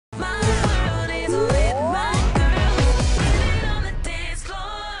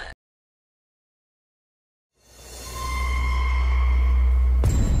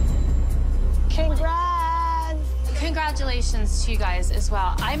congratulations to you guys as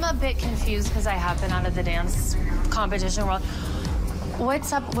well. I'm a bit confused because I have been out of the dance competition world.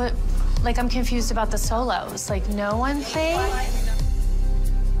 What's up? Like, I'm confused about the solos. Like, no one played?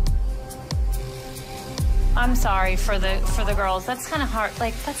 I'm sorry for the girls. That's kind of hard.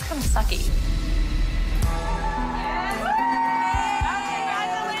 Like, that's kind of sucky.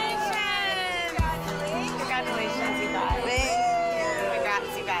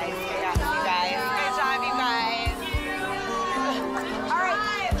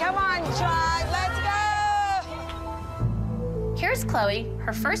 Here's Chloe,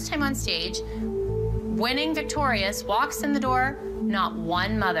 her first time on stage, winning victorious, walks in the door. Not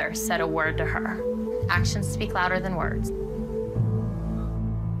one mother said a word to her. Actions speak louder than words.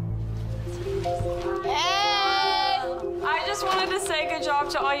 Hey! I just wanted to say good job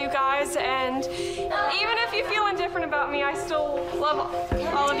to all you guys, and even if you feel indifferent about me, I still love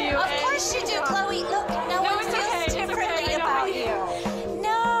all of you. Of course you do, Chloe. Look, no one feels differently about you.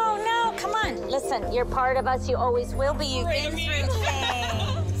 Listen, you're part of us. You always will be. You've been through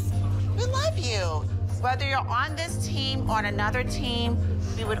things. We love you. Whether you're on this team or on another team,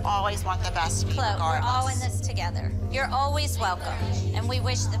 we would always want the best for you, Chloe, we're all in this together. You're always welcome, and we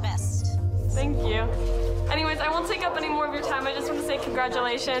wish the best. Thank you. Anyways, I won't take up any more of your time. I just want to say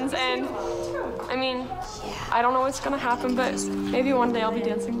congratulations, and I mean, I don't know what's gonna happen, but maybe one day I'll be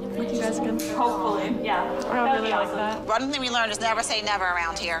dancing with you guys again. Hopefully. Yeah. I would really like that. One thing we learned is never say never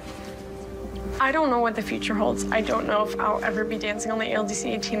around here. I don't know what the future holds. I don't know if I'll ever be dancing on the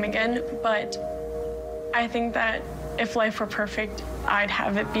ALDCA team again, but I think that if life were perfect, I'd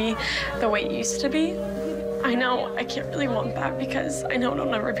have it be the way it used to be. I know I can't really want that because I know it'll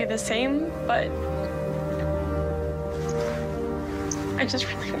never be the same, but I just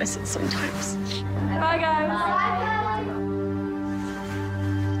really miss it sometimes. Bye, guys. Bye.